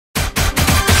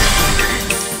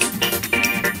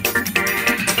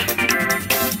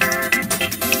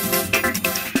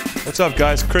What's up,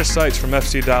 guys? Chris Seitz from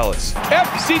FC Dallas.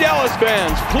 FC Dallas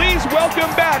fans, please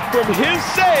welcome back from his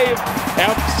save,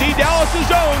 FC Dallas's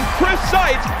own Chris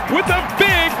Seitz with a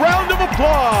big round of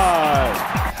applause.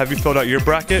 Have you filled out your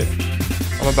bracket?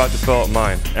 I'm about to fill out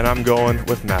mine, and I'm going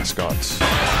with mascots. To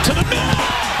the middle!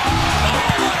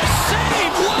 Oh,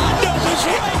 save! Wando was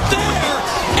right there,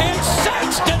 and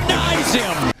Seitz denies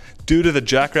him. Due to the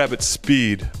Jackrabbit's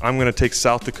speed, I'm going to take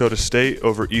South Dakota State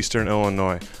over Eastern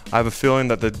Illinois. I have a feeling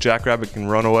that the Jackrabbit can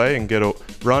run and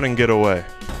get away.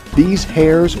 These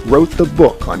hares wrote the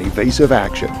book on evasive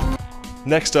action.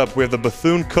 Next up, we have the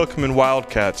Bethune-Cookman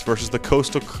Wildcats versus the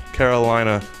Coastal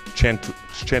Carolina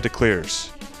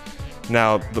Chanticleers.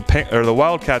 Now, the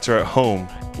Wildcats are at home,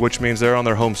 which means they're on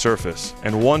their home surface,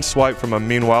 and one swipe from a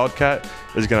mean Wildcat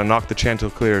is going to knock the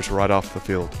Chanticleers right off the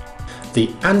field.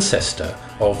 The ancestor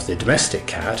of the domestic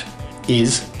cat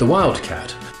is the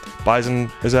wildcat.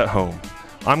 Bison is at home.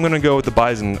 I'm going to go with the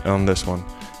bison on this one.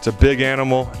 It's a big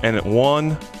animal, and at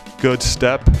one good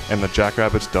step, and the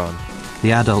Jackrabbit's done.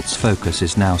 The adult's focus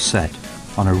is now set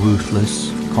on a ruthless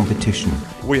competition.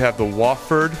 We have the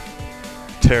Wofford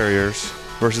Terriers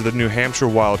versus the New Hampshire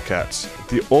Wildcats.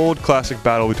 The old classic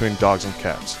battle between dogs and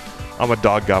cats. I'm a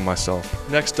dog guy myself.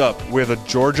 Next up, we have the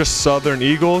Georgia Southern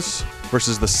Eagles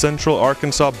versus the Central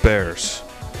Arkansas Bears.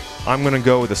 I'm going to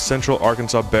go with the Central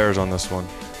Arkansas Bears on this one.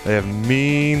 They have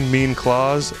mean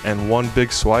claws, and one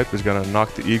big swipe is going to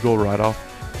knock the eagle right out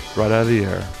of the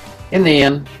air. In the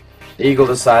end, the eagle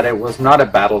decided it was not a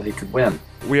battle he could win.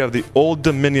 We have the Old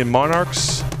Dominion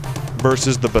Monarchs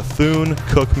versus the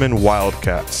Bethune-Cookman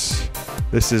Wildcats.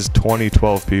 This is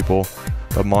 2012, people.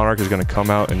 The Monarch is going to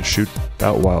come out and shoot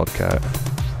that Wildcat.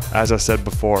 As I said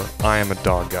before, I am a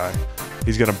dog guy.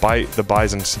 He's going to bite the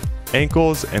bison's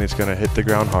ankles, and he's going to hit the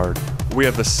ground hard. We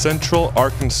have the Central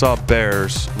Arkansas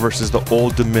Bears versus the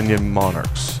Old Dominion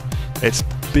Monarchs. It's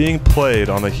being played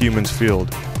on the Humans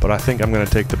field, but I think I'm going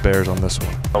to take the Bears on this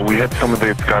one. We had someone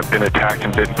that been attacked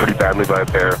and bitten pretty badly by a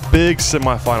bear. Big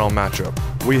semifinal matchup.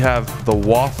 We have the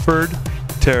Wofford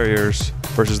Terriers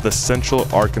versus the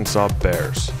Central Arkansas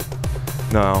Bears.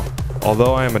 Now,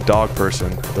 although I am a dog person,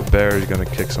 the bear is going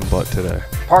to kick some butt today.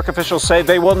 Park officials say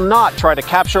they will not try to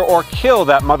capture or kill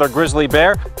that mother grizzly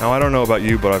bear. Now, I don't know about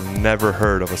you, but I've never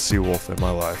heard of a sea wolf in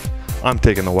my life. I'm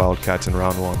taking the Wildcats in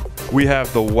round one. We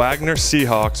have the Wagner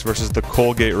Seahawks versus the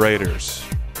Colgate Raiders.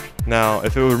 Now,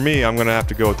 if it were me, I'm going to have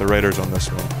to go with the Raiders on this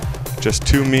one. Just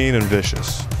too mean and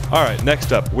vicious. All right,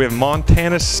 next up, we have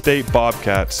Montana State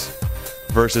Bobcats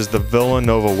versus the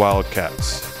Villanova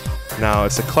Wildcats. Now,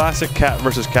 it's a classic cat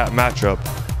versus cat matchup,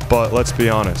 but let's be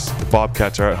honest, the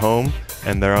Bobcats are at home,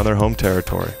 and they're on their home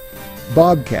territory.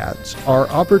 Bobcats are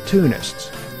opportunists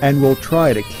and will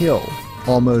try to kill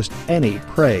almost any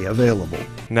prey available.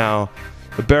 Now,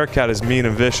 the Bearcat is mean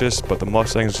and vicious, but the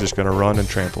Mustang is just going to run and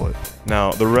trample it.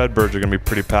 Now, the Redbirds are going to be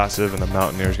pretty passive, and the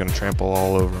Mountaineers are going to trample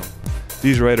all over them.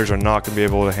 These Raiders are not going to be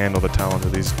able to handle the talent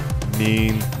of these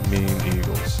mean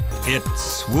Eagles. It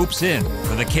swoops in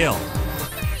for the kill.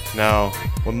 Now,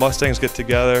 when Mustangs get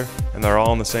together and they're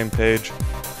all on the same page,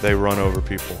 they run over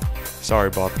people. Sorry,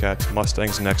 Bobcats.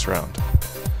 Mustangs next round.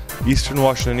 Eastern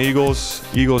Washington Eagles.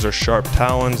 Eagles are sharp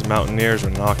talons. Mountaineers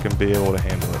are not going to be able to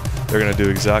handle it. They're going to do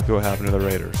exactly what happened to the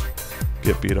Raiders.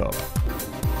 Get beat up.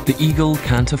 The Eagle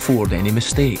can't afford any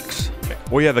mistakes.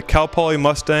 We have the Cal Poly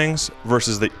Mustangs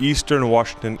versus the Eastern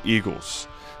Washington Eagles.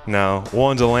 Now,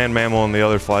 one's a land mammal and the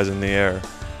other flies in the air.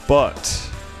 But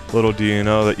little do you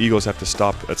know, the Eagles have to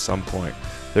stop at some point.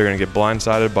 They're going to get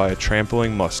blindsided by a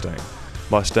trampling Mustang.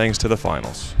 Mustangs to the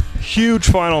finals. Huge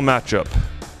final matchup.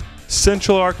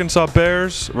 Central Arkansas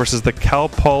Bears versus the Cal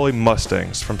Poly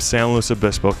Mustangs from San Luis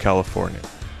Obispo, California.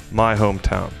 My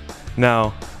hometown.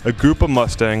 Now, a group of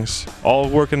Mustangs, all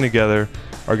working together,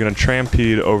 are going to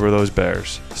trampede over those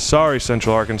Bears. Sorry,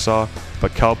 Central Arkansas,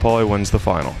 but Cal Poly wins the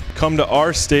final. Come to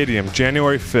our stadium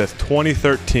January 5th,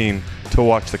 2013 to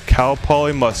watch the Cal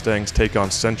Poly Mustangs take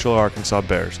on Central Arkansas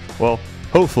Bears. Well,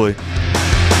 hopefully,